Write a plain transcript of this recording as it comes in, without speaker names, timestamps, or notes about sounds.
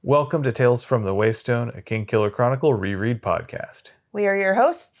Welcome to Tales from the Waystone, a King Killer Chronicle reread podcast. We are your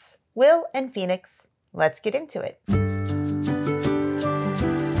hosts, Will and Phoenix. Let's get into it.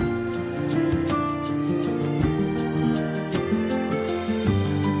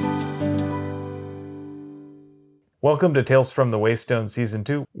 Welcome to Tales from the Waystone Season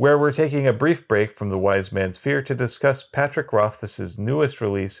 2, where we're taking a brief break from The Wise Man's Fear to discuss Patrick Rothfuss's newest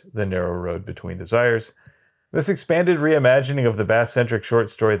release, The Narrow Road Between Desires. This expanded reimagining of the Bass-centric short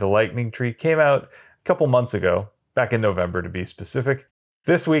story The Lightning Tree came out a couple months ago, back in November to be specific.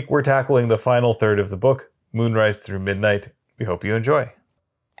 This week we're tackling the final third of the book, Moonrise Through Midnight. We hope you enjoy.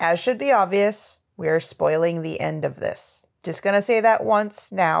 As should be obvious, we are spoiling the end of this. Just gonna say that once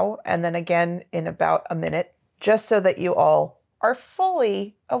now, and then again in about a minute, just so that you all are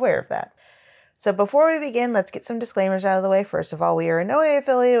fully aware of that. So before we begin, let's get some disclaimers out of the way. First of all, we are in no way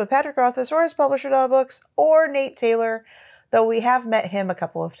affiliated with Patrick Rothfuss or his publisher Dog Books or Nate Taylor, though we have met him a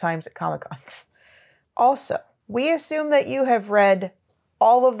couple of times at Comic-Cons. Also, we assume that you have read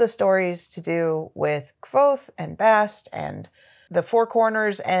all of the stories to do with Kvothe and Bast and the Four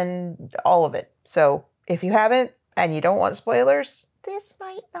Corners and all of it. So if you haven't and you don't want spoilers, this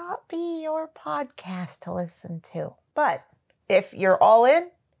might not be your podcast to listen to. But if you're all in,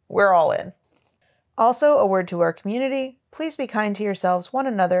 we're all in. Also, a word to our community, please be kind to yourselves, one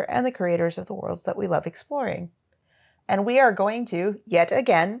another, and the creators of the worlds that we love exploring. And we are going to, yet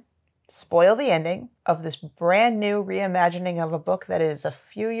again, spoil the ending of this brand new reimagining of a book that is a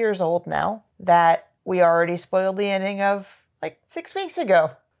few years old now, that we already spoiled the ending of like 6 weeks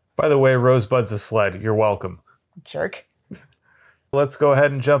ago. By the way, Rosebud's a sled. You're welcome. Jerk. Let's go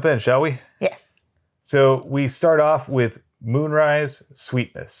ahead and jump in, shall we? Yes. So we start off with Moonrise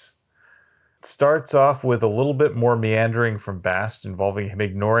Sweetness. It starts off with a little bit more meandering from Bast involving him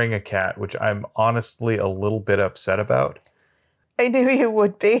ignoring a cat, which I'm honestly a little bit upset about. I knew you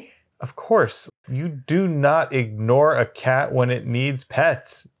would be. Of course, you do not ignore a cat when it needs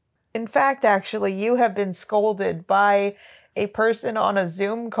pets. In fact, actually, you have been scolded by a person on a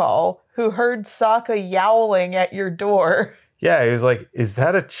Zoom call who heard Sokka yowling at your door. Yeah, he was like, "Is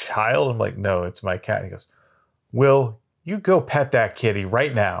that a child?" I'm like, "No, it's my cat." He goes, "Will, you go pet that kitty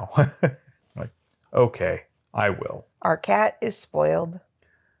right now." I'm like, "Okay, I will." Our cat is spoiled.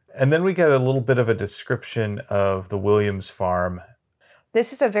 And then we get a little bit of a description of the Williams farm.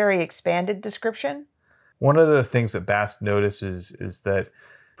 This is a very expanded description. One of the things that Bast notices is that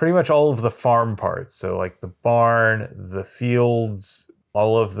pretty much all of the farm parts, so like the barn, the fields,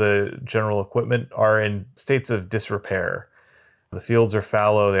 all of the general equipment are in states of disrepair. The fields are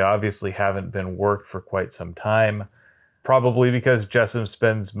fallow. They obviously haven't been worked for quite some time, probably because Jessam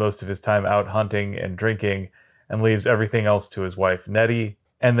spends most of his time out hunting and drinking and leaves everything else to his wife, Nettie.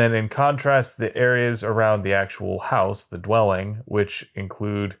 And then in contrast, the areas around the actual house, the dwelling, which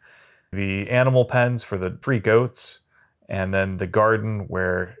include the animal pens for the 3 goats, and then the garden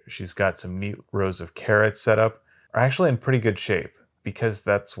where she's got some neat rows of carrots set up, are actually in pretty good shape because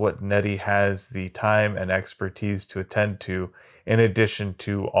that's what Nettie has the time and expertise to attend to, in addition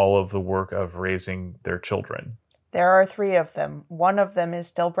to all of the work of raising their children. There are 3 of them. One of them is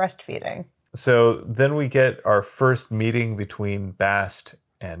still breastfeeding. So then we get our first meeting between Bast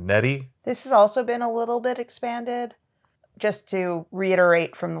and Nettie. This has also been a little bit expanded. Just to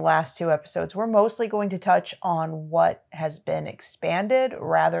reiterate from the last 2 episodes, we're mostly going to touch on what has been expanded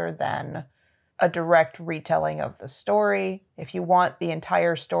rather than a direct retelling of the story. If you want the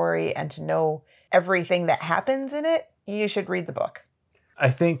entire story and to know everything that happens in it, you should read the book. I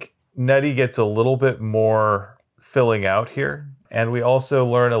think Nettie gets a little bit more filling out here, and we also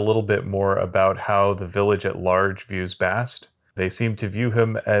learn a little bit more about how the village at large views Bast. They seem to view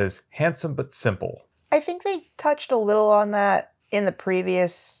him as handsome but simple. I think they touched a little on that in the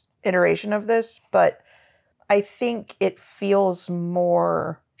previous iteration of this, but I think it feels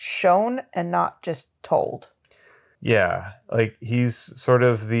more shown and not just told. Yeah, like he's sort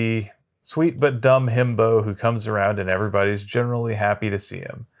of the sweet but dumb himbo who comes around and everybody's generally happy to see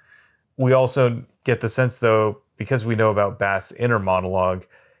him. We also get the sense, though, because we know about Bast's inner monologue,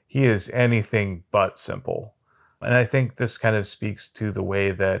 he is anything but simple. And I think this kind of speaks to the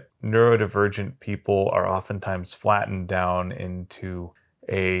way that neurodivergent people are oftentimes flattened down into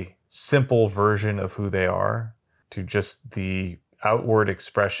a simple version of who they are, to just the outward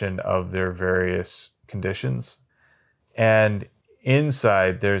expression of their various conditions. And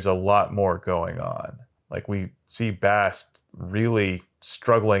inside, there's a lot more going on. Like we see Bast really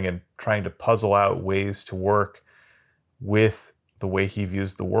struggling and trying to puzzle out ways to work with the way he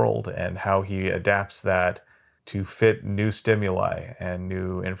views the world and how he adapts that to fit new stimuli and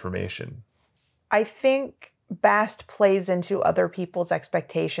new information. I think Bast plays into other people's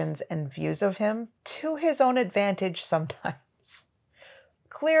expectations and views of him to his own advantage sometimes.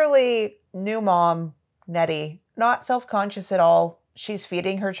 Clearly, new mom, Nettie, not self-conscious at all. She's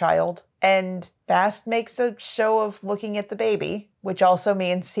feeding her child, and Bast makes a show of looking at the baby, which also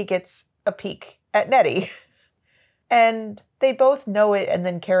means he gets a peek at Nettie. And they both know it and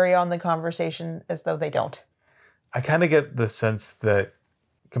then carry on the conversation as though they don't. I kind of get the sense that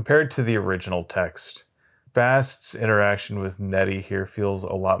compared to the original text, Bast's interaction with Nettie here feels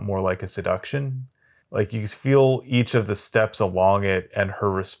a lot more like a seduction. Like you feel each of the steps along it and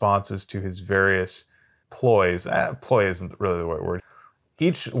her responses to his various ploys. Ploy isn't really the right word.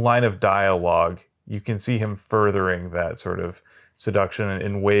 Each line of dialogue, you can see him furthering that sort of seduction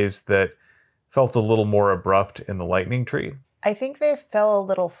in ways that felt a little more abrupt in the Lightning Tree. I think they fell a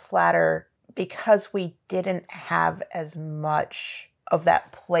little flatter because we didn't have as much of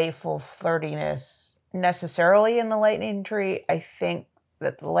that playful flirtiness necessarily in the Lightning Tree. I think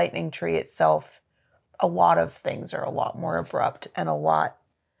that the Lightning Tree itself, a lot of things are a lot more abrupt and a lot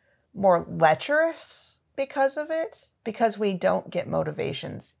more lecherous because of it, because we don't get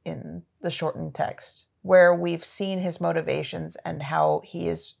motivations in the shortened text, where we've seen his motivations and how he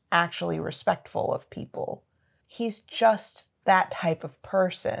is actually respectful of people. He's just that type of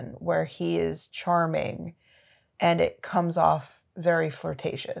person where he is charming and it comes off very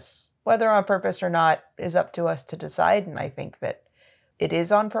flirtatious. Whether on purpose or not is up to us to decide, and I think that it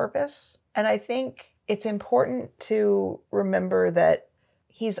is on purpose. And I think it's important to remember that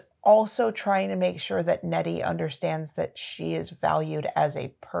he's also trying to make sure that Nettie understands that she is valued as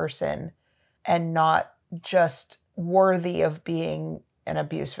a person and not just worthy of being an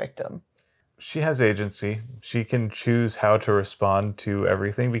abuse victim. She has agency. She can choose how to respond to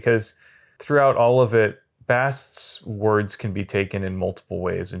everything because throughout all of it, Bast's words can be taken in multiple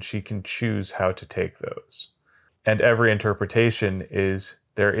ways, and she can choose how to take those. And every interpretation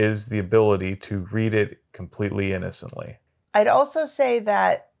there is the ability to read it completely innocently. I'd also say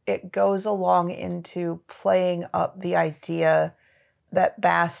that it goes along into playing up the idea that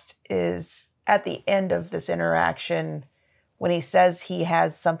Bast is at the end of this interaction when he says he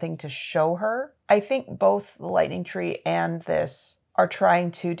has something to show her. I think both the Lightning Tree and this are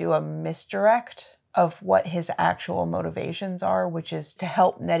trying to do a misdirect of what his actual motivations are, which is to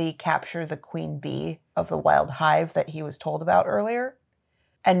help Nettie capture the queen bee of the wild hive that he was told about earlier,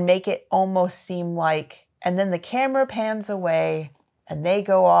 and make it almost seem like, and then the camera pans away and they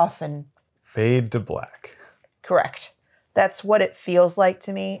go off and fade to black. Correct. That's what it feels like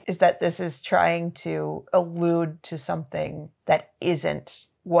to me, is that this is trying to allude to something that isn't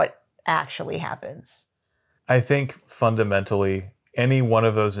what actually happens. I think fundamentally, any one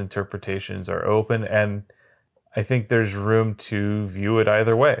of those interpretations are open, and I think there's room to view it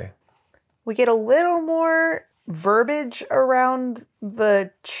either way. We get a little more verbiage around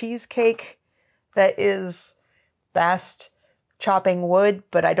the cheesecake that is Bast chopping wood,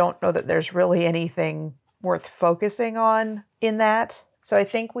 but I don't know that there's really anything worth focusing on in that. So I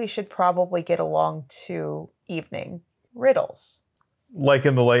think we should probably get along to evening riddles. Like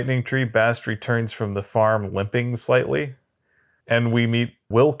in the Lightning Tree, Bast returns from the farm limping slightly, and we meet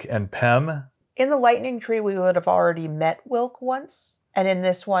Wilk and Pem. In the Lightning Tree, we would have already met Wilk once, and in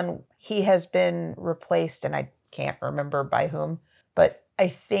this one, he has been replaced, and I can't remember by whom, but I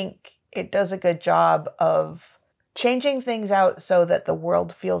think it does a good job of changing things out so that the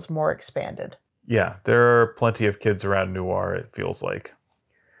world feels more expanded. Yeah, there are plenty of kids around Noir, it feels like.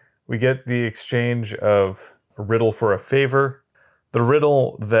 We get the exchange of a riddle for a favor. The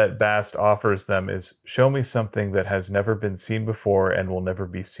riddle that Bast offers them is, show me something that has never been seen before and will never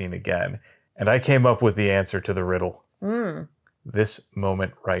be seen again. And I came up with the answer to the riddle. This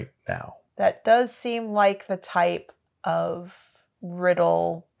moment right now. That does seem like the type of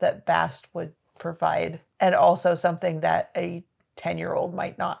riddle that Bast would provide, and also something that a 10-year-old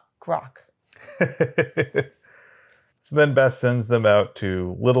might not grok. So then Bast sends them out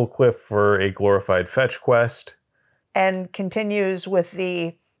to Little Cliff for a glorified fetch quest. And continues with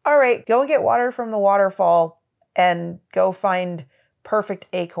the, all right, go and get water from the waterfall and go find perfect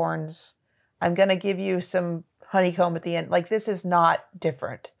acorns. I'm going to give you some honeycomb at the end. Like, this is not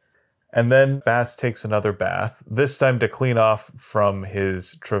different. And then Bast takes another bath, this time to clean off from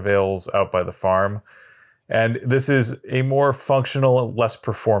his travails out by the farm. And this is a more functional, less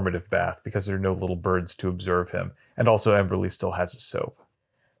performative bath because there are no little birds to observe him. And also Emberly still has his soap.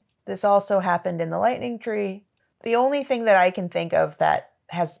 This also happened in the Lightning Tree. The only thing that I can think of that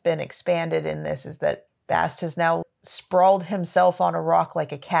has been expanded in this is that Bast has now sprawled himself on a rock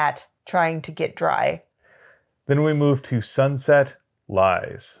like a cat, trying to get dry. Then we move to Sunset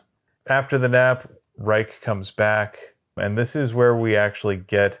Lies. After the nap, Reich comes back, and this is where we actually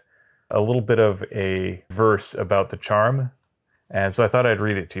get a little bit of a verse about the charm. And so I thought I'd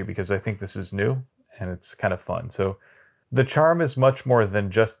read it to you because I think this is new and it's kind of fun. So, the charm is much more than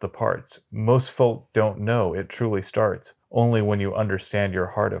just the parts. Most folk don't know it truly starts only when you understand your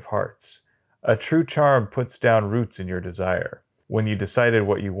heart of hearts. A true charm puts down roots in your desire. When you decided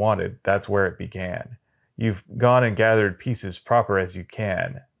what you wanted, that's where it began. You've gone and gathered pieces proper as you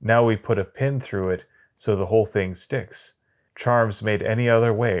can. Now we put a pin through it so the whole thing sticks. Charms made any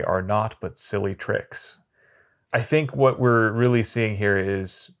other way are naught but silly tricks. I think what we're really seeing here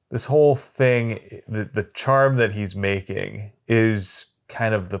is this whole thing, the charm that he's making is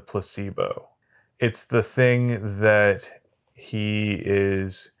kind of the placebo. It's the thing that he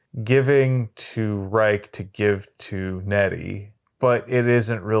is giving to Reich to give to Nettie, but it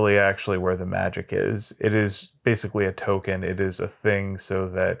isn't really actually where the magic is. It is basically a token, it is a thing so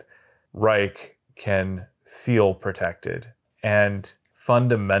that Reich can feel protected. And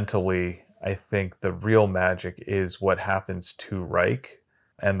fundamentally, I think the real magic is what happens to Reich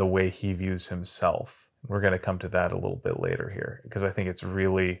and the way he views himself. We're going to come to that a little bit later here because I think it's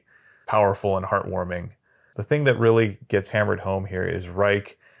really powerful and heartwarming. The thing that really gets hammered home here is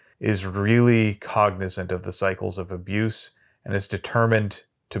Reich is really cognizant of the cycles of abuse and is determined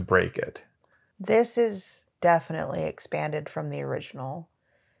to break it. This is definitely expanded from the original.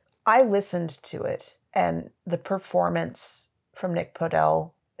 I listened to it, and the performance from Nick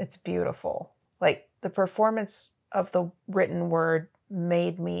Podell, it's beautiful. Like, the performance of the written word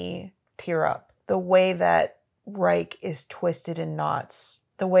made me tear up. The way that Reich is twisted in knots,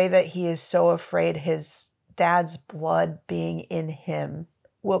 the way that he is so afraid his dad's blood being in him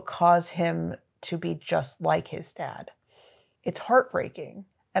will cause him to be just like his dad. It's heartbreaking.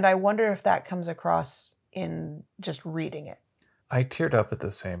 And I wonder if that comes across in just reading it. I teared up at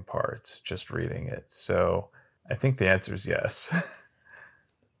the same parts just reading it. So I think the answer is yes.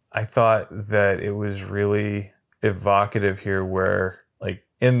 I thought that it was really evocative here where, like,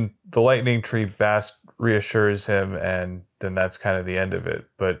 in the lightning tree, Bast reassures him and then that's kind of the end of it.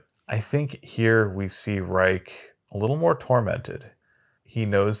 But I think here we see Reich a little more tormented. He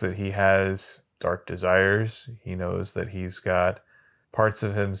knows that he has dark desires. He knows that he's got parts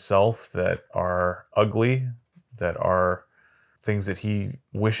of himself that are ugly, that are things that he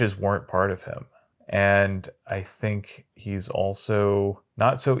wishes weren't part of him. And I think he's also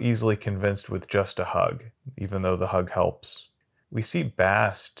not so easily convinced with just a hug, even though the hug helps. We see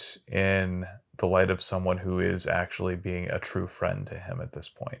Bast in the light of someone who is actually being a true friend to him at this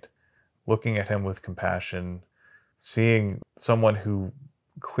point, looking at him with compassion, seeing someone who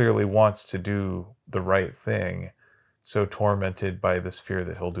clearly wants to do the right thing, so tormented by this fear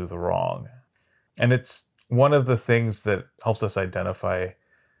that he'll do the wrong. And it's one of the things that helps us identify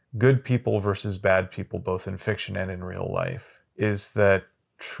good people versus bad people, both in fiction and in real life, is that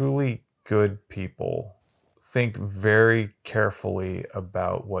truly good people think very carefully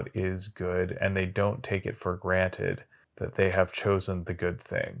about what is good and they don't take it for granted that they have chosen the good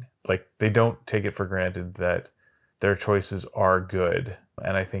thing. Like, they don't take it for granted that their choices are good.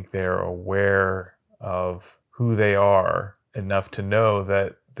 And I think they're aware of who they are enough to know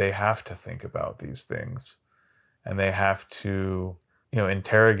that they have to think about these things and they have to,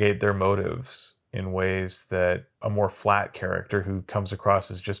 interrogate their motives in ways that a more flat character who comes across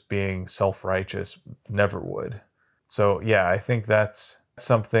as just being self-righteous never would. So yeah, I think that's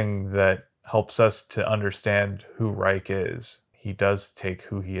something that helps us to understand who Reich is. He does take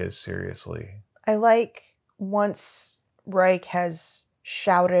who he is seriously. I like once Reich has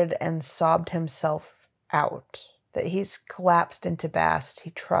shouted and sobbed himself out, that he's collapsed into Bast.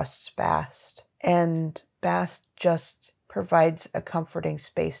 He trusts Bast. And Bast just provides a comforting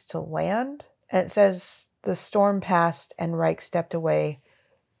space to land. And it says, the storm passed and Reich stepped away,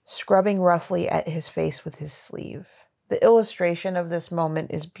 scrubbing roughly at his face with his sleeve. The illustration of this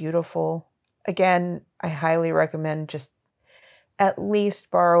moment is beautiful. Again, I highly recommend just at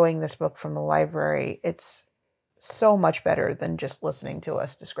least borrowing this book from the library. It's so much better than just listening to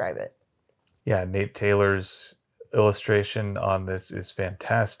us describe it. Yeah, Nate Taylor's illustration on this is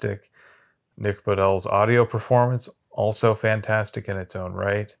fantastic. Nick Bodell's audio performance, also fantastic in its own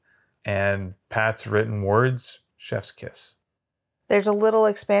right. And Pat's written words, chef's kiss. There's a little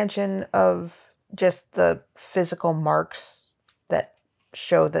expansion of just the physical marks that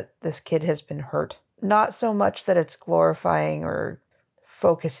show that this kid has been hurt. Not so much that it's glorifying or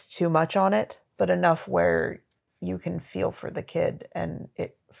focused too much on it, but enough where you can feel for the kid and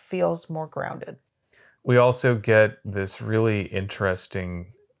it feels more grounded. We also get this really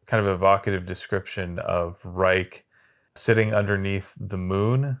interesting kind of evocative description of Reich sitting underneath the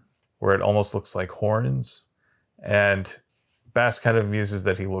moon where it almost looks like horns. And Bast kind of muses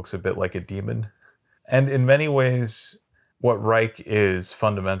that he looks a bit like a demon. And in many ways, what Reich is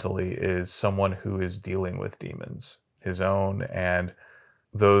fundamentally is someone who is dealing with demons, his own and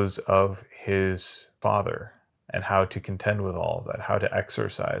those of his father, and how to contend with all of that, how to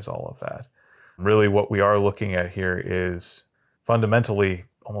exercise all of that. Really, what we are looking at here is fundamentally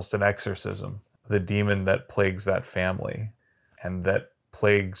almost an exorcism, the demon that plagues that family and that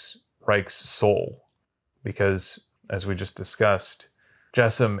plagues Reich's soul. Because, as we just discussed,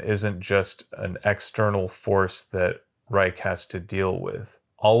 Jessam isn't just an external force that Reich has to deal with.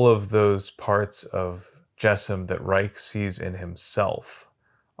 All of those parts of Jessam that Reich sees in himself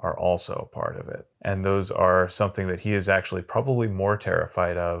are also a part of it. And those are something that he is actually probably more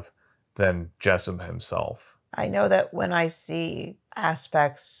terrified of than Jessam himself. I know that when I see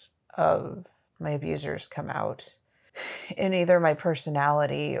aspects of my abusers come out in either my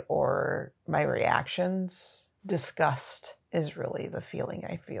personality or my reactions, disgust is really the feeling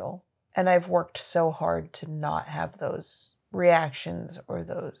I feel. And I've worked so hard to not have those reactions or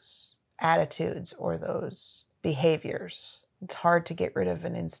those attitudes or those behaviors. It's hard to get rid of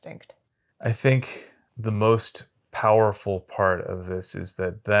an instinct. I think the most powerful part of this is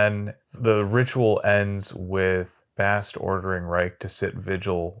that then the ritual ends with Bast ordering Reich to sit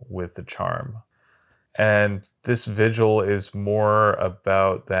vigil with the charm. And this vigil is more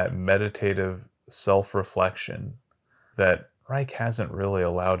about that meditative self-reflection that Reich hasn't really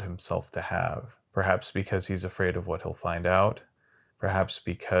allowed himself to have. Perhaps because he's afraid of what he'll find out. Perhaps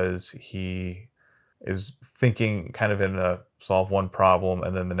because he is thinking kind of in a solve one problem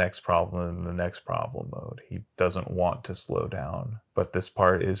and then the next problem and the next problem mode. He doesn't want to slow down. But this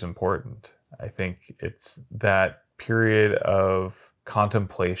part is important. I think it's that period of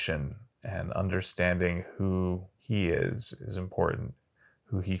contemplation and understanding who he is important,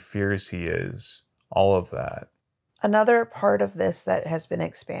 who he fears he is, all of that. Another part of this that has been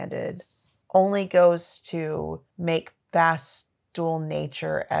expanded only goes to make Bast's dual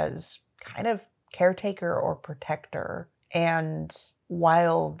nature as kind of caretaker or protector and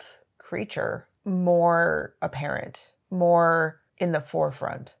wild creature more apparent, more in the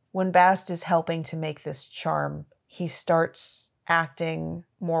forefront. When Bast is helping to make this charm, he starts acting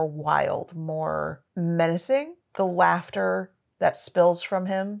more wild, more menacing. The laughter that spills from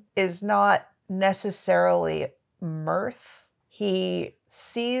him is not necessarily mirth. He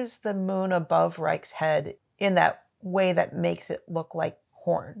sees the moon above Reich's head in that way that makes it look like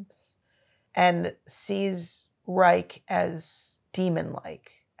horns and sees Reich as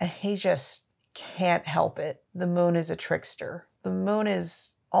demon-like. And he just can't help it. The moon is a trickster. The moon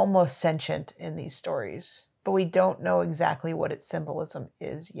is almost sentient in these stories, but we don't know exactly what its symbolism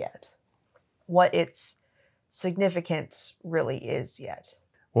is yet, what its significance really is yet.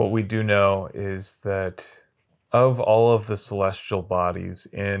 What we do know is that of all of the celestial bodies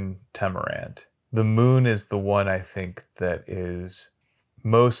in Temerant, the moon is the one I think that is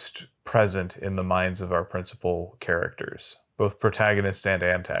most present in the minds of our principal characters, both protagonists and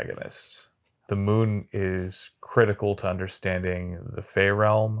antagonists. The moon is critical to understanding the Fey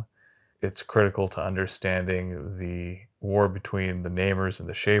realm. It's critical to understanding the war between the Namers and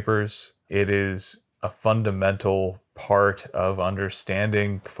the Shapers. It is a fundamental part of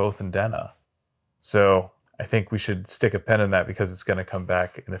understanding Kvothe and Denna. So I think we should stick a pin in that because it's going to come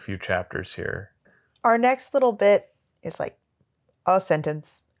back in a few chapters here. Our next little bit is like a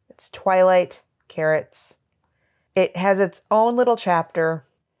sentence. It's Twilight, Carrots. It has its own little chapter,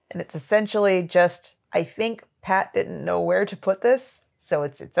 and it's essentially just, I think Pat didn't know where to put this, so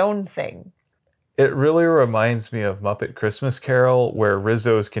it's its own thing. It really reminds me of Muppet Christmas Carol, where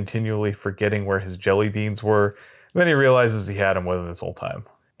Rizzo is continually forgetting where his jelly beans were, and then he realizes he had them with him this whole time.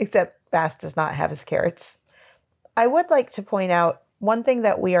 Except Bast does not have his carrots. I would like to point out one thing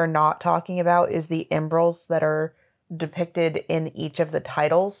that we are not talking about is the imbrals that are depicted in each of the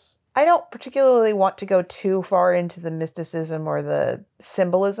titles. I don't particularly want to go too far into the mysticism or the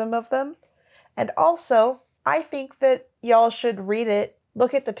symbolism of them. And also, I think that y'all should read it,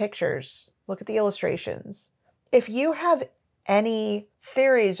 look at the pictures, look at the illustrations. If you have any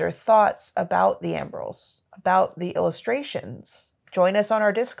theories or thoughts about the imbrals, about the illustrations, join us on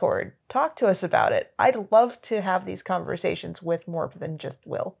our Discord. Talk to us about it. I'd love to have these conversations with more than just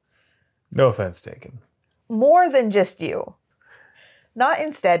Will. No offense taken. More than just you. Not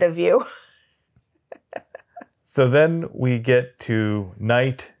instead of you. So then we get to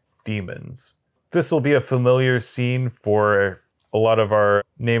Night Demons. This will be a familiar scene for a lot of our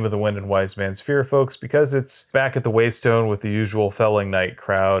Name of the Wind and Wise Man's Fear folks because it's back at the Waystone with the usual Felling Night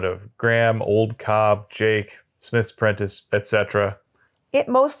crowd of Graham, Old Cobb, Jake, Smith's Prentice, etc. It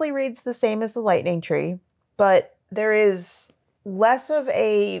mostly reads the same as the Lightning Tree, but there is less of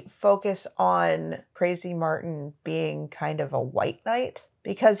a focus on Crazy Martin being kind of a white knight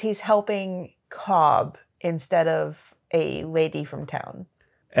because he's helping Cobb instead of a lady from town.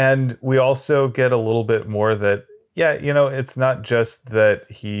 And we also get a little bit more that, yeah, it's not just that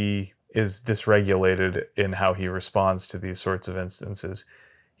he is dysregulated in how he responds to these sorts of instances.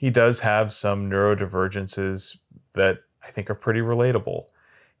 He does have some neurodivergences that I think are pretty relatable.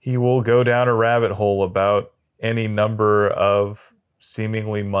 He will go down a rabbit hole about any number of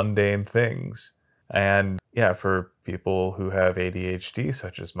seemingly mundane things. And yeah, for people who have ADHD,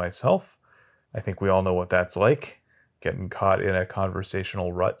 such as myself, I think we all know what that's like, getting caught in a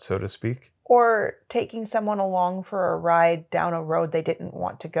conversational rut, so to speak. Or taking someone along for a ride down a road they didn't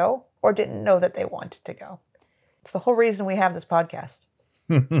want to go or didn't know that they wanted to go. It's the whole reason we have this podcast.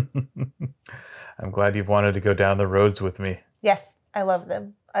 I'm glad you've wanted to go down the roads with me. Yes, I love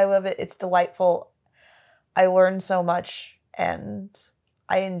them. I love it. It's delightful. I learn so much and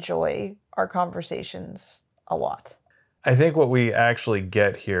I enjoy our conversations a lot. I think what we actually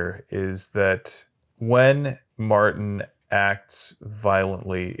get here is that when Martin acts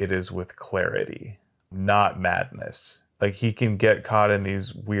violently, it is with clarity, not madness. Like, he can get caught in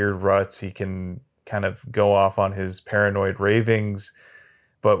these weird ruts. He can kind of go off on his paranoid ravings.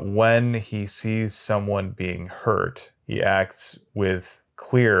 But when he sees someone being hurt, he acts with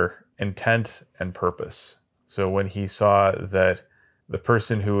clear intent and purpose. So when he saw that the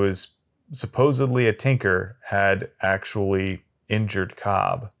person who was supposedly a tinker had actually injured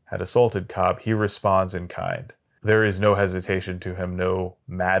Cobb, had assaulted Cobb, he responds in kind. There is no hesitation to him, no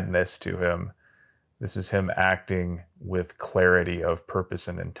madness to him. This is him acting with clarity of purpose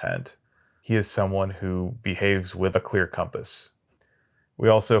and intent. He is someone who behaves with a clear compass. We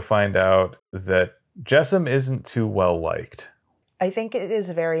also find out that Jessam isn't too well liked. I think it is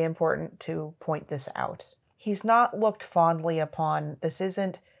very important to point this out. He's not looked fondly upon. This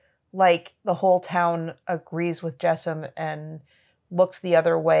isn't like the whole town agrees with Jessam and looks the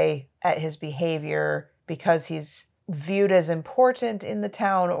other way at his behavior because he's viewed as important in the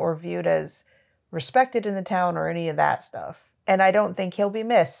town or viewed as respected in the town or any of that stuff. And I don't think he'll be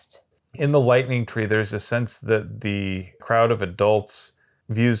missed. In the Lightning Tree, there's a sense that the crowd of adults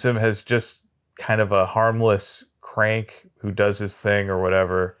views him as just kind of a harmless crank who does his thing or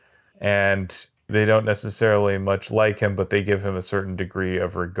whatever. And they don't necessarily much like him, but they give him a certain degree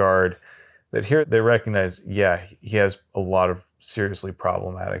of regard. That here they recognize, yeah, he has a lot of seriously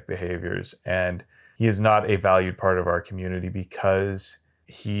problematic behaviors, and he is not a valued part of our community because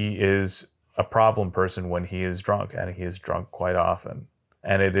he is a problem person when he is drunk, and he is drunk quite often.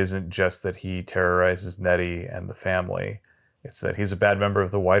 And it isn't just that he terrorizes Nettie and the family, it's that he's a bad member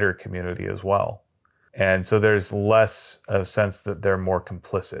of the wider community as well. And so there's less of a sense that they're more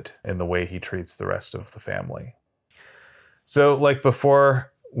complicit in the way he treats the rest of the family. So, like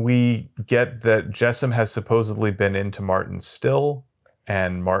before, we get that Jessam has supposedly been into Martin still,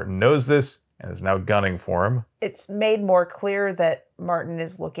 and Martin knows this and is now gunning for him. It's made more clear that Martin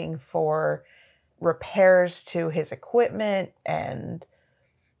is looking for repairs to his equipment, and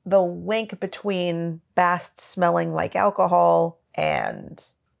the link between Bast smelling like alcohol and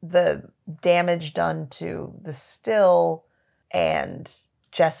the damage done to the still and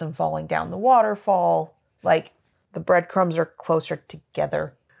Jessam falling down the waterfall, like the breadcrumbs are closer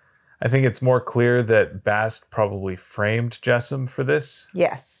together. I think it's more clear that Bast probably framed Jessam for this.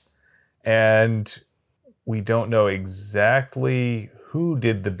 Yes. And we don't know exactly who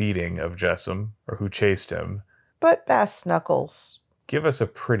did the beating of Jessam or who chased him. But Bast's knuckles give us a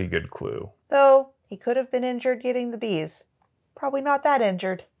pretty good clue. Though he could have been injured getting the bees. Probably not that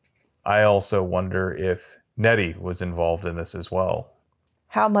injured. I also wonder if Nettie was involved in this as well.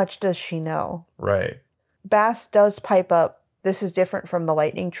 How much does she know? Right. Bast does pipe up, this is different from the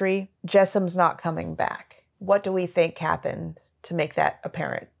Lightning Tree. Jessam's not coming back. What do we think happened to make that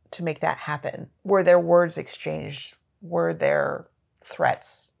apparent, to make that happen? Were there words exchanged? Were there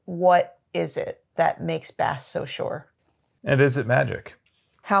threats? What is it that makes Bast so sure? And is it magic?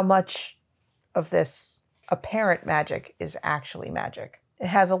 How much of this apparent magic is actually magic? It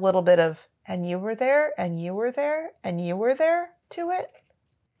has a little bit of, and you were there, and you were there, and you were there to it.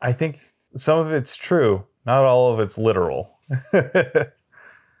 I think some of it's true. Not all of it's literal.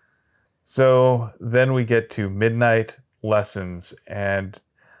 So then we get to midnight lessons, and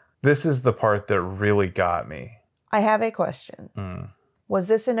this is the part that really got me. I have a question. Was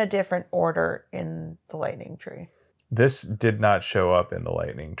this in a different order in the Lightning Tree? This did not show up in the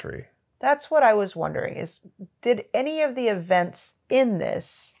Lightning Tree. That's what I was wondering, is did any of the events in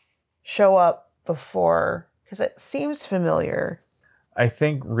this show up before? Because it seems familiar. I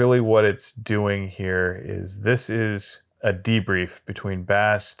think really what it's doing here is this is a debrief between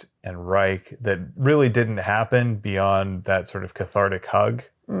Bast and Reich that really didn't happen beyond that sort of cathartic hug.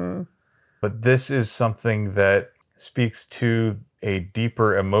 Mm. But this is something that speaks to a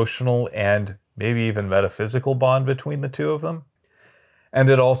deeper emotional and maybe even metaphysical bond between the two of them. And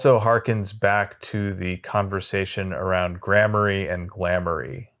it also harkens back to the conversation around grammary and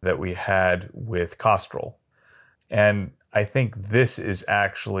glamoury that we had with Kostrel. And I think this is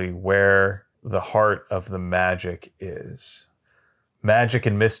actually where the heart of the magic is. Magic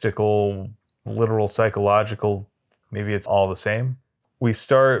and mystical, literal, psychological, maybe it's all the same. We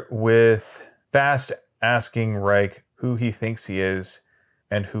start with Bast asking Reich who he thinks he is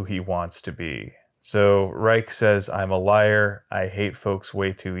and who he wants to be. So Reich says, I'm a liar. I hate folks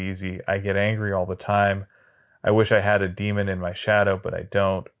way too easy. I get angry all the time. I wish I had a demon in my shadow, but I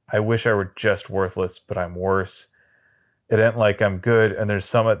don't. I wish I were just worthless, but I'm worse. It ain't like I'm good and there's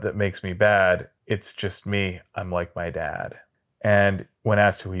something that makes me bad. It's just me. I'm like my dad. And when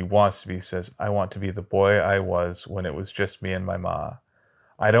asked who he wants to be, he says, I want to be the boy I was when it was just me and my ma.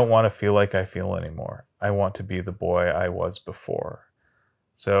 I don't want to feel like I feel anymore. I want to be the boy I was before.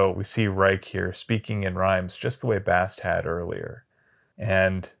 So we see Reich here speaking in rhymes just the way Bast had earlier.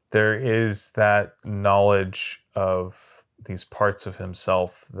 And there is that knowledge of these parts of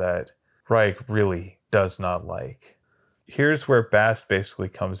himself that Reich really does not like. Here's where Bast basically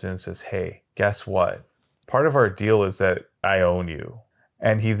comes in and says, hey, guess what? Part of our deal is that I own you.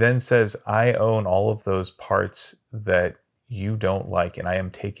 And he then says, I own all of those parts that you don't like, and I am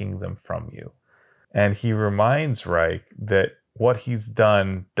taking them from you. And he reminds Reich that what he's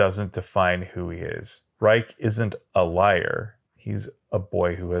done doesn't define who he is. Reich isn't a liar. He's a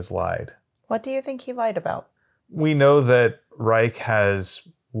boy who has lied. What do you think he lied about? We know that Reich has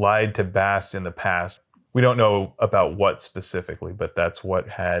lied to Bast in the past. We don't know about what specifically, but that's what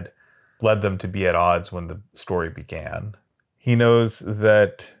had led them to be at odds when the story began. He knows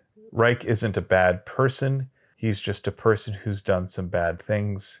that Reich isn't a bad person. He's just a person who's done some bad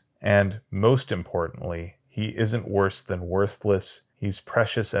things. And most importantly, he isn't worse than worthless. He's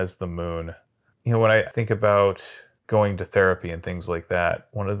precious as the moon. You know, when I think about going to therapy and things like that,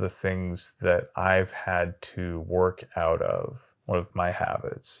 one of the things that I've had to work out of, one of my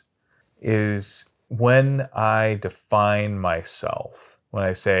habits, is when I define myself, when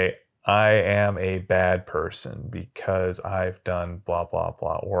I say, I am a bad person because I've done blah, blah,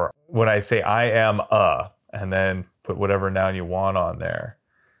 blah, or when I say I am and then put whatever noun you want on there,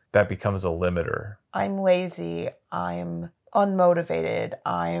 that becomes a limiter. I'm lazy. I'm unmotivated.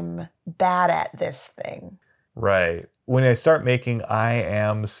 I'm bad at this thing. Right. When I start making I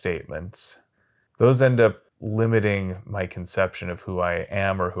am statements, those end up limiting my conception of who I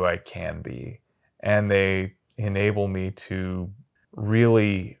am or who I can be. And they enable me to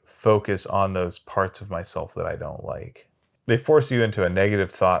really focus on those parts of myself that I don't like. They force you into a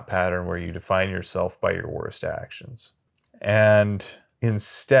negative thought pattern where you define yourself by your worst actions. And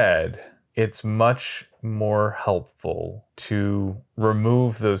instead, it's much more helpful to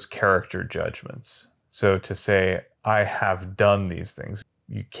remove those character judgments. So to say, I have done these things,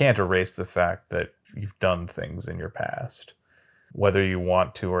 you can't erase the fact that you've done things in your past, whether you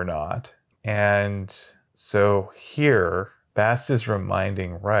want to or not. And so here, Bast is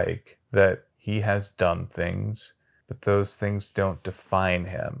reminding Reich that he has done things, but those things don't define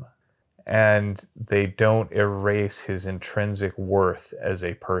him. And they don't erase his intrinsic worth as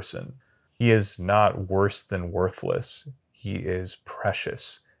a person. He is not worse than worthless. He is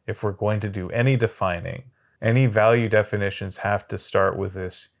precious. If we're going to do any defining, any value definitions have to start with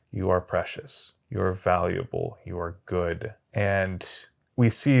this: you are precious, you are valuable, you are good. And we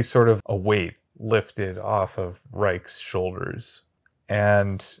see sort of a weight lifted off of Reich's shoulders.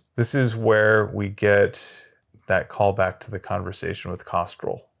 And this is where we get that callback to the conversation with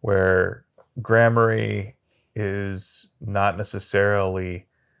Kostrel, where grammary is not necessarily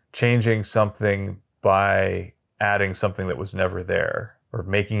changing something by adding something that was never there or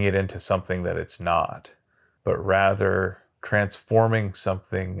making it into something that it's not, but rather transforming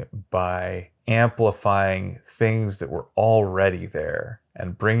something by amplifying things that were already there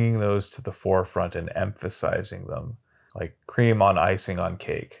and bringing those to the forefront and emphasizing them, like cream on icing on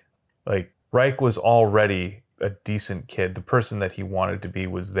cake. Like Reich was already a decent kid. The person that he wanted to be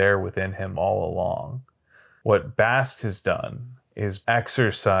was there within him all along. What Bast has done is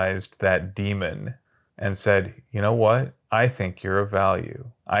exercised that demon and said, you know what? I think you're of value.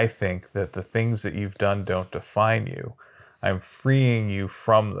 I think that the things that you've done don't define you. I'm freeing you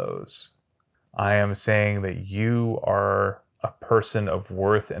from those. I am saying that you are a person of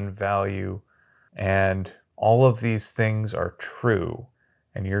worth and value, and all of these things are true,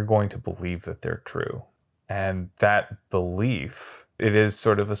 and you're going to believe that they're true. And that belief, it is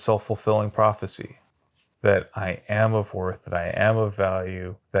sort of a self-fulfilling prophecy that I am of worth, that I am of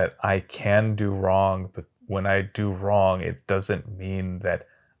value, that I can do wrong, but when I do wrong, it doesn't mean that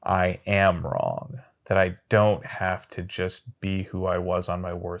I am wrong, that I don't have to just be who I was on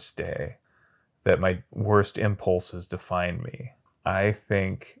my worst day, that my worst impulses define me. I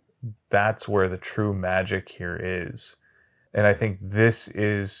think that's where the true magic here is. And I think this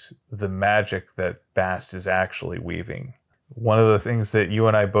is the magic that Bast is actually weaving. One of the things that you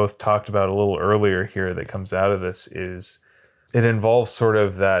and I both talked about a little earlier here that comes out of this is it involves sort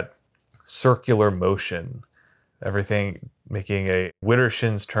of that circular motion. Everything making a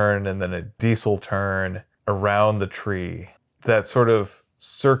Widdershins turn and then a Diesel turn around the tree. That sort of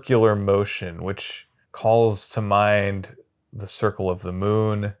circular motion, which calls to mind the circle of the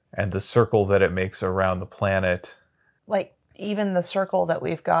moon and the circle that it makes around the planet. Like even the circle that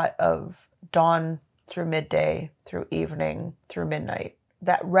we've got of dawn through midday, through evening, through midnight,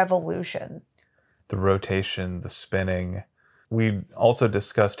 that revolution. The rotation, the spinning. We also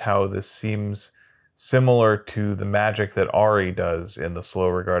discussed how this seems similar to the magic that Ari does in the Slow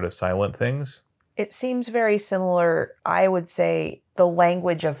Regard of Silent Things. It seems very similar. I would say the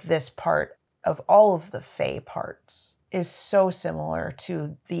language of this part, of all of the Fae parts, is so similar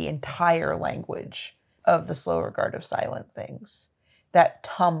to the entire language of the Slow Regard of Silent Things. That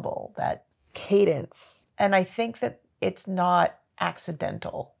tumble, that cadence. And I think that it's not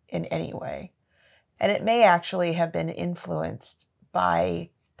accidental in any way. And it may actually have been influenced by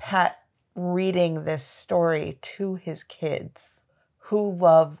Pat reading this story to his kids who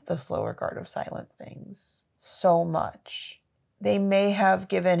love the Slow Regard of Silent Things so much. They may have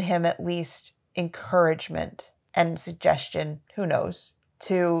given him at least encouragement and suggestion, who knows,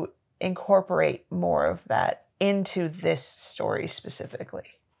 to incorporate more of that into this story specifically.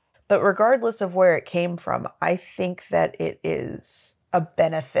 But regardless of where it came from, I think that it is a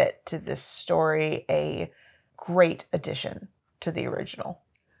benefit to this story, a great addition to the original.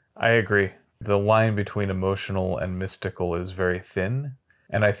 I agree. The line between emotional and mystical is very thin,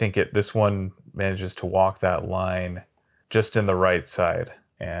 and I think this one manages to walk that line just in the right side,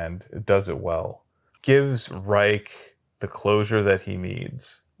 and it does it well. Gives Reich the closure that he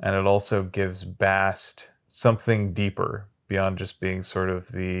needs, and it also gives Bast something deeper beyond just being sort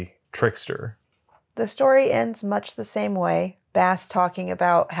of the trickster. The story ends much the same way. Bast talking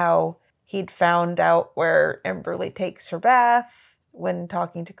about how he'd found out where Emberly takes her bath when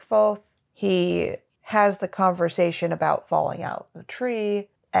talking to Kvothe. He has the conversation about falling out the tree,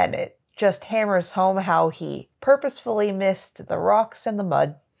 and it just hammers home how he purposefully missed the rocks and the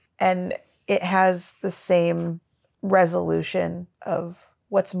mud. And it has the same resolution of,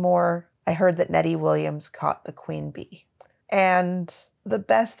 what's more, I heard that Nettie Williams caught the queen bee. And the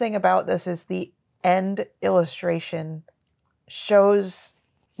best thing about this is the end illustration shows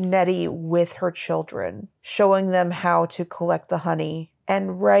Nettie with her children, showing them how to collect the honey.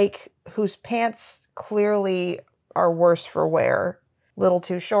 And Reich, whose pants clearly are worse for wear, little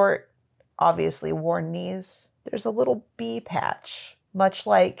too short, obviously worn knees. There's a little bee patch, much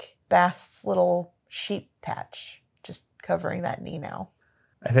like Bast's little sheep patch, just covering that knee now.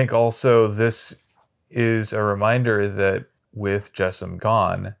 I think also this is a reminder that with Jessam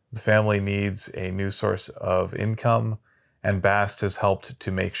gone, the family needs a new source of income, and Bast has helped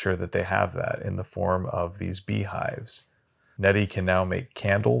to make sure that they have that in the form of these beehives. Nettie can now make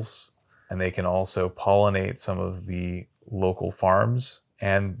candles, and they can also pollinate some of the local farms,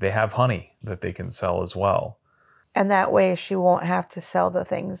 and they have honey that they can sell as well. And that way she won't have to sell the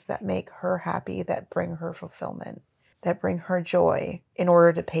things that make her happy, that bring her fulfillment, that bring her joy, in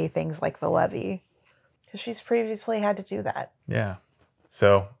order to pay things like the levy. Because she's previously had to do that. Yeah.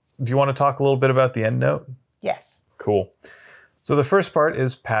 So, do you want to talk a little bit about the end note? Yes. Cool. So the first part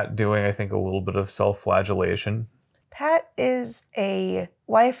is Pat doing, I think, a little bit of self-flagellation. Pat is a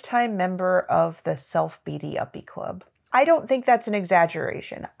lifetime member of the Self-Beaty Uppy Club. I don't think that's an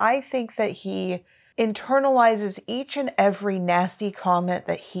exaggeration. I think that he internalizes each and every nasty comment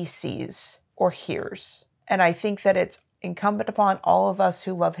that he sees or hears. And I think that it's incumbent upon all of us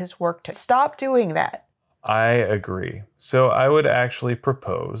who love his work to stop doing that. I agree. So I would actually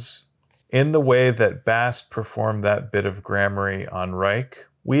propose, in the way that Bast performed that bit of grammary on Reich,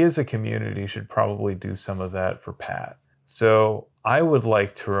 we as a community should probably do some of that for Pat. So I would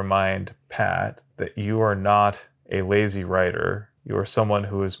like to remind Pat that you are not a lazy writer. You are someone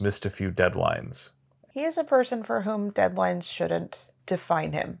who has missed a few deadlines. He is a person for whom deadlines shouldn't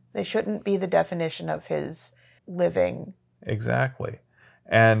define him. They shouldn't be the definition of his living. Exactly.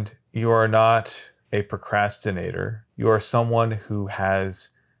 And you are not a procrastinator. You are someone who has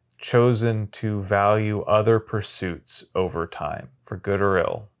chosen to value other pursuits over time, for good or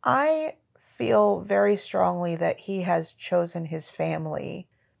ill. I feel very strongly that he has chosen his family,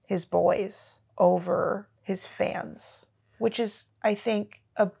 his boys, over his fans, which is, I think,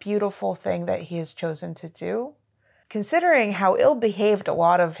 a beautiful thing that he has chosen to do, considering how ill-behaved a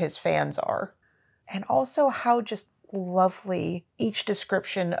lot of his fans are, and also how just lovely each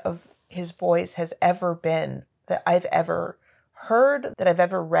description of his boys has ever been that I've ever heard, that I've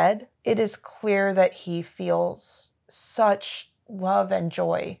ever read. It is clear that he feels such love and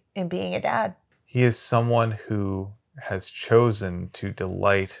joy in being a dad. He is someone who has chosen to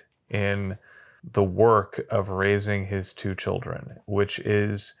delight in the work of raising his two children, which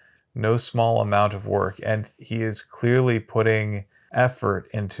is no small amount of work. And he is clearly putting effort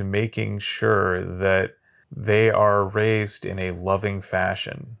into making sure that they are raised in a loving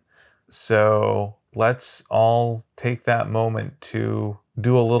fashion. So let's all take that moment to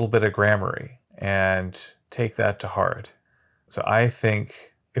do a little bit of grammary and take that to heart. So I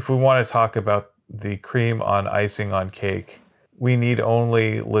think if we want to talk about the cream on icing on cake, we need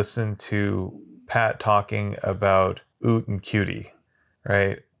only listen to Pat talking about Oot and Cutie,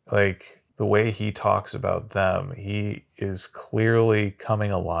 right? Like the way he talks about them, he is clearly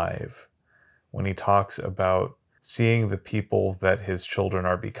coming alive when he talks about seeing the people that his children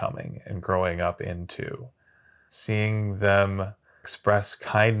are becoming and growing up into, seeing them express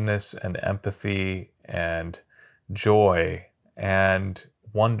kindness and empathy and joy and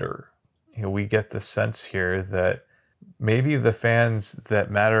wonder. We get the sense here that maybe the fans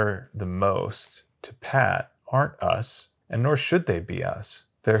that matter the most to Pat aren't us, and nor should they be us.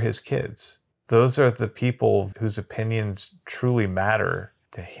 They're his kids. Those are the people whose opinions truly matter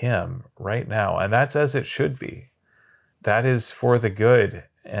to him right now, and that's as it should be. That is for the good,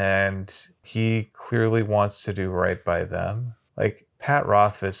 and he clearly wants to do right by them. Like, Pat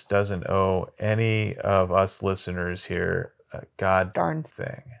Rothfuss doesn't owe any of us listeners here a god Darn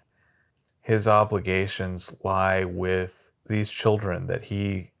thing. His obligations lie with these children that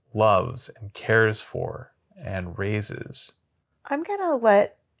he loves and cares for and raises. I'm going to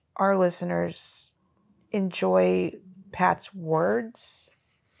let our listeners enjoy Pat's words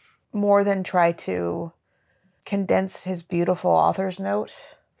more than try to condense his beautiful author's note.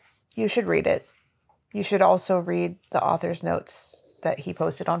 You should read it. You should also read the author's notes that he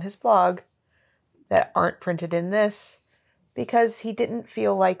posted on his blog that aren't printed in this, because he didn't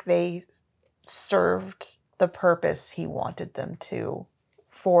feel like they served the purpose he wanted them to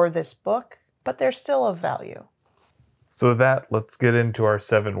for this book, but they're still of value. So with that, let's get into our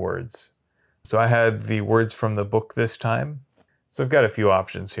 7 words. So I had the words from the book this time. So I've got a few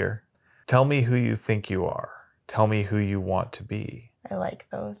options here. Tell me who you think you are. Tell me who you want to be. I like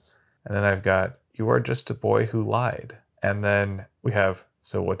those. And then I've got, you are just a boy who lied. And then we have,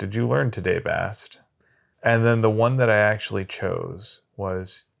 so what did you learn today, Bast? And then the one that I actually chose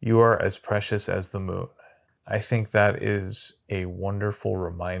was, you are as precious as the moon. I think that is a wonderful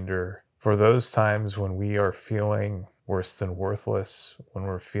reminder for those times when we are feeling worse than worthless, when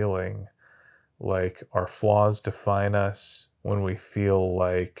we're feeling like our flaws define us, when we feel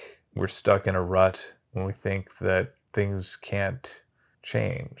like we're stuck in a rut, when we think that things can't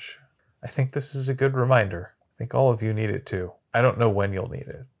change. I think this is a good reminder. I think all of you need it too. I don't know when you'll need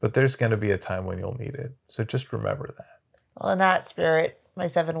it, but there's going to be a time when you'll need it. So just remember that. Well, in that spirit, my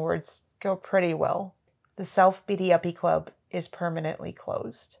 7 words go pretty well. The Self-BD Club is permanently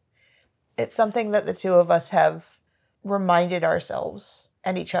closed. It's something that the two of us have reminded ourselves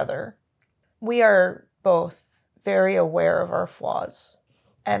and each other. We are both very aware of our flaws,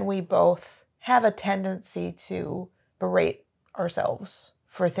 and we both have a tendency to berate ourselves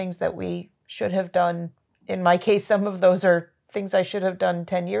for things that we should have done. In my case, some of those are things I should have done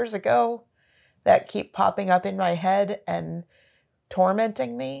 10 years ago that keep popping up in my head and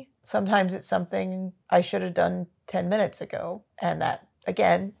tormenting me. Sometimes it's something I should have done 10 minutes ago, and that,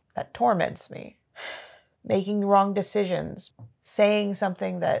 again, that torments me. Making wrong decisions, saying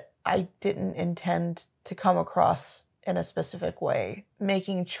something that I didn't intend to come across in a specific way,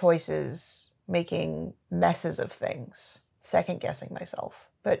 making choices, making messes of things, second-guessing myself.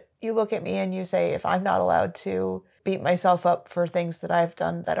 But you look at me and you say, if I'm not allowed to beat myself up for things that I've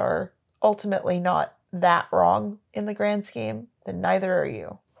done that are ultimately not that wrong in the grand scheme, then neither are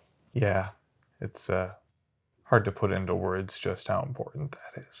you. Yeah, it's hard to put into words just how important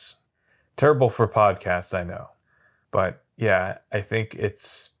that is. Terrible for podcasts, I know. But yeah, I think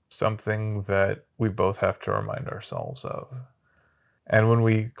it's something that we both have to remind ourselves of. And when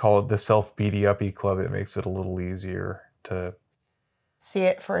we call it the Self-BD Club, it makes it a little easier to see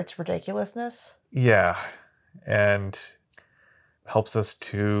it for its ridiculousness. Yeah. And helps us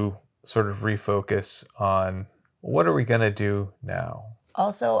to sort of refocus on what are we going to do now?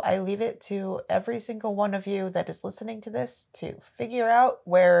 Also, I leave it to every single one of you that is listening to this to figure out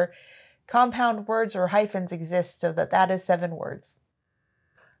where compound words or hyphens exist so that that is 7 words.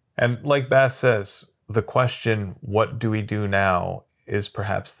 And like Bass says, the question, what do we do now, is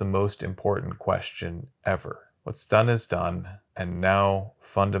perhaps the most important question ever. What's done is done. And now,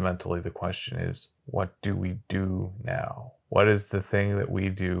 fundamentally, the question is, what do we do now? What is the thing that we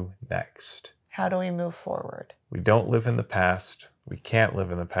do next? How do we move forward? We don't live in the past. We can't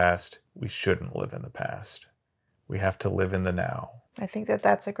live in the past. We shouldn't live in the past. We have to live in the now. I think that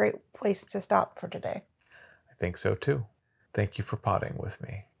that's a great place to stop for today. I think so too. Thank you for potting with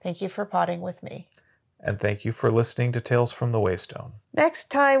me. Thank you for potting with me. And thank you for listening to Tales from the Waystone. Next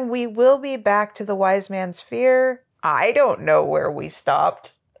time, we will be back to the Wise Man's Fear. I don't know where we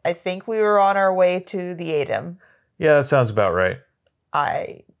stopped. I think we were on our way to the Adem. Yeah, that sounds about right.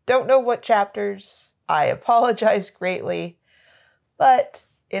 I don't know what chapters. I apologize greatly. But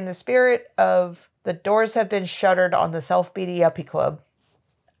in the spirit of the doors have been shuttered on the Self-Beaty Yuppie Club,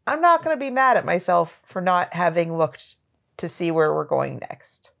 I'm not going to be mad at myself for not having looked to see where we're going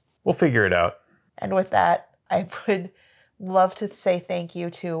next. We'll figure it out. And with that, I would love to say thank you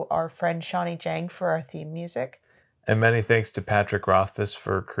to our friend Shawnee Jang for our theme music. And many thanks to Patrick Rothfuss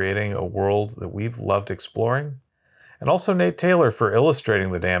for creating a world that we've loved exploring. And also Nate Taylor for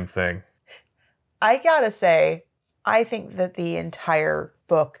illustrating the damn thing. I gotta say, I think that the entire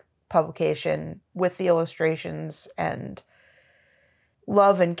book publication with the illustrations and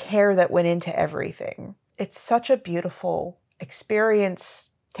love and care that went into everything, it's such a beautiful experience,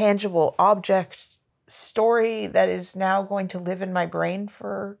 tangible object, story that is now going to live in my brain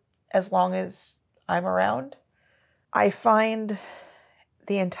for as long as I'm around. I find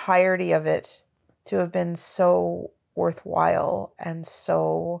the entirety of it to have been so worthwhile and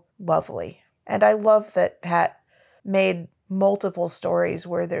so lovely. And I love that Pat made multiple stories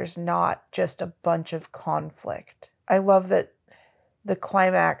where there's not just a bunch of conflict. I love that the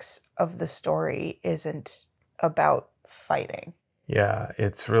climax of the story isn't about fighting. Yeah,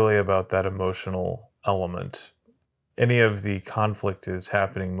 it's really about that emotional element. Any of the conflict is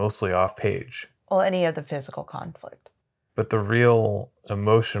happening mostly off page. Well, any of the physical conflict. But the real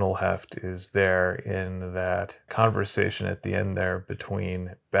emotional heft is there in that conversation at the end there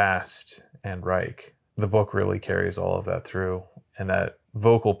between Bast and Reich. The book really carries all of that through. And that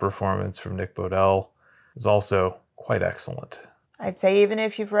vocal performance from Nick Bodell is also quite excellent. I'd say even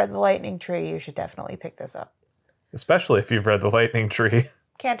if you've read The Lightning Tree, you should definitely pick this up. Especially if you've read The Lightning Tree.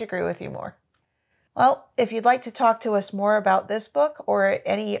 Can't agree with you more. Well, if you'd like to talk to us more about this book or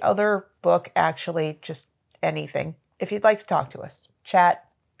any other book, actually, just anything, if you'd like to talk to us, chat,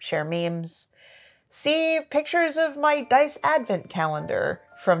 share memes, see pictures of my Dice Advent calendar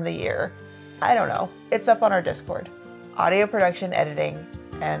from the year. I don't know. It's up on our Discord. Audio production, editing,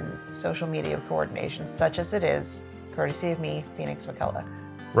 and social media coordination, such as it is, courtesy of me, Phoenix McCullough.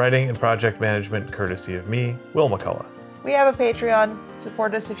 Writing and project management, courtesy of me, Will McCullough. We have a Patreon.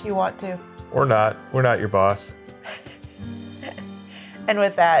 Support us if you want to. Or not. We're not your boss. And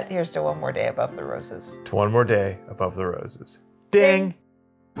with that, here's to one more day above the roses. To one more day above the roses. Ding!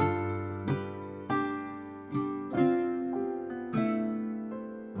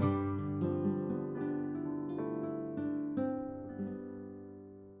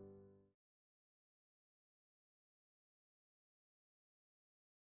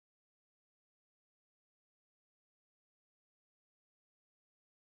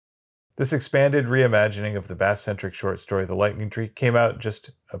 This expanded reimagining of the Bass-centric short story The Lightning Tree came out just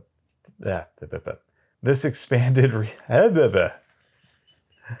This expanded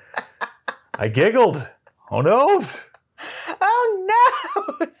I giggled. Oh no! Oh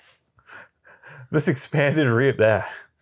no! This expanded